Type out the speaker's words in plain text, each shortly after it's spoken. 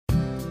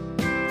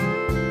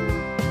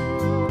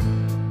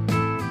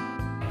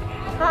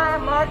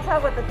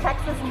Marta with the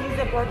Texas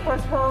Music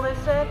Workforce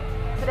Coalition.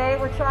 Today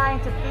we're trying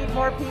to feed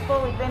more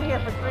people. We've been here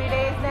for 3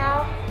 days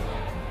now.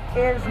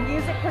 Is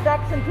music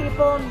production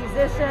people,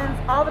 musicians,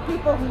 all the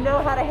people who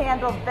know how to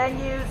handle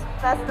venues,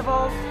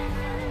 festivals.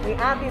 We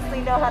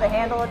obviously know how to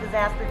handle a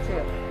disaster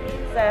too.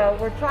 So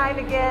we're trying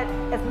to get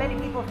as many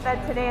people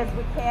fed today as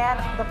we can.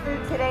 The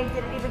food today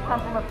didn't even come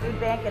from a food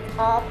bank. It's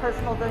all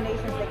personal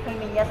donations that came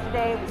in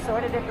yesterday. We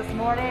sorted it this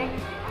morning,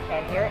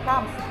 and here it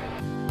comes.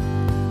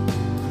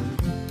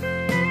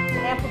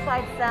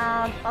 Amplified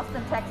Sound,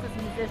 Austin, Texas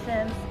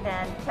musicians,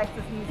 and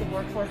Texas Music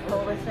Workforce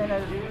Coalition are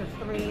the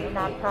three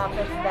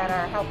nonprofits that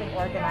are helping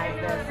organize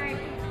this.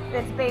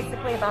 It's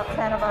basically about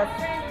 10 of us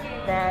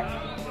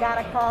that got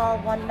a call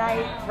one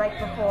night right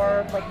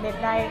before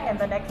midnight, and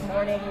the next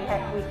morning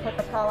we put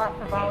the call out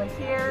for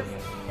volunteers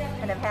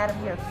and have had them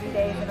here 3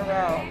 days in a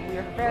row. We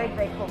are very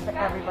grateful to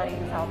everybody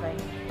who's helping.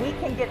 We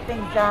can get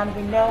things done.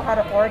 We know how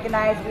to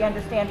organize. We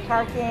understand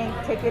parking,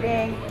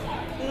 ticketing,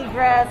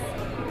 egress,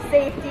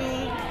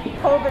 safety,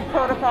 COVID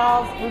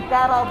protocols. We've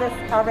got all this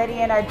already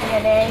in our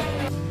DNA.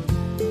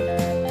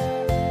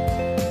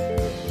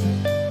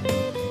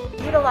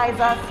 Utilize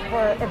us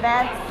for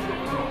events,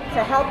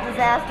 to help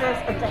disasters,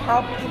 or to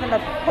help even the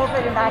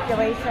COVID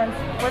inoculations.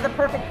 We're the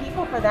perfect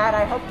people for that.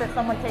 I hope that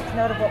someone takes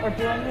note of what we're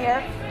doing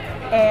here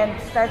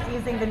and starts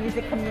using the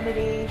music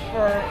community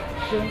for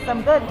doing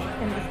some good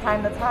in this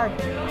time that's hard.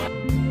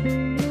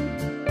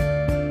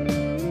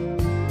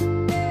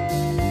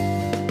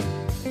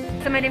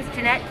 So my name is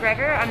Jeanette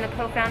Greger. I'm the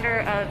co-founder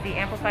of the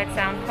Amplified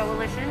Sound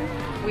Coalition.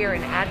 We are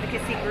an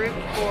advocacy group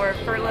for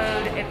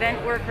furloughed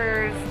event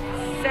workers,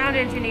 sound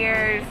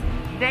engineers,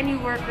 venue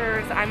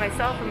workers. I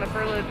myself am a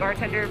furloughed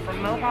bartender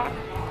from Mohawk.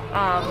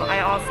 I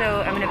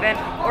also am an event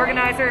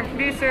organizer and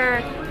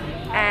producer,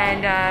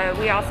 and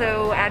we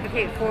also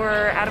advocate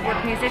for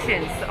out-of-work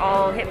musicians,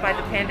 all hit by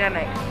the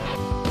pandemic.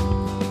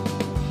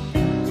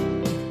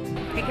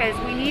 Because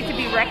we need to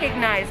be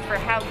recognized for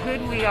how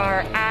good we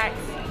are at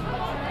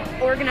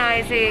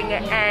organizing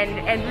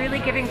and really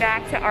giving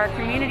back to our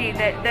community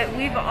that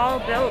we've all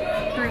built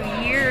through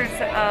years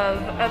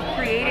of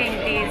creating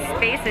these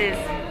spaces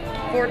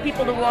for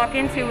people to walk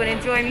into and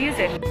enjoy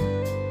music.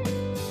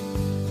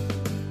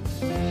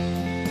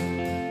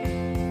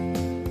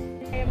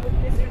 I am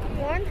with District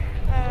 1,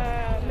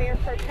 Mayor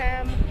Pro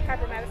Tem,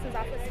 Harper Madison's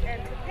office,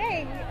 and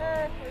today we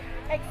are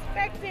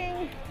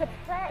expecting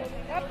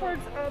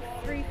upwards of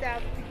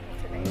 3,000 people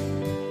today.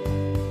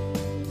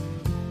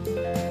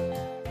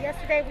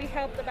 Yesterday we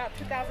helped about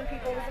 2,000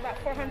 people. It was about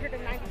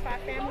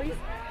 495 families.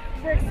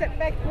 We're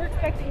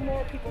expecting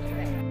more people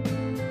today.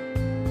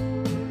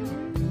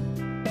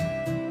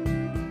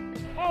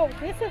 Oh,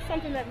 this is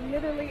something that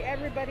literally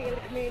everybody in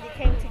the community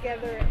came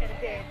together and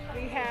did.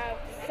 We have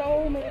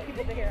so many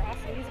people to hear.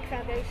 Austin Music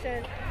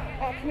Foundation,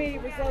 Community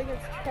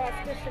Resilience across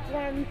District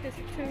 1,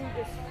 District 2,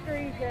 District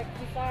 3, Greg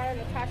Kuzar,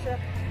 Natasha.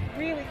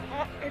 Really,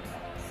 it's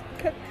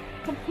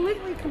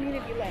completely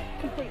community-led,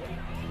 completely.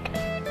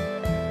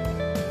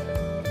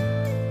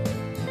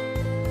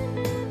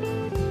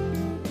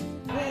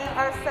 We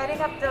are setting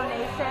up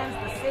donations.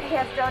 The city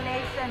has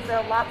donations. There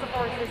are lots of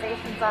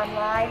organizations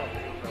online.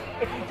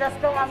 If you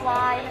just go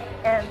online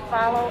and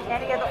follow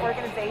any of the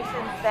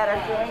organizations that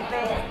are doing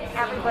things,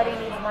 everybody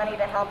needs money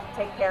to help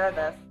take care of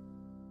this.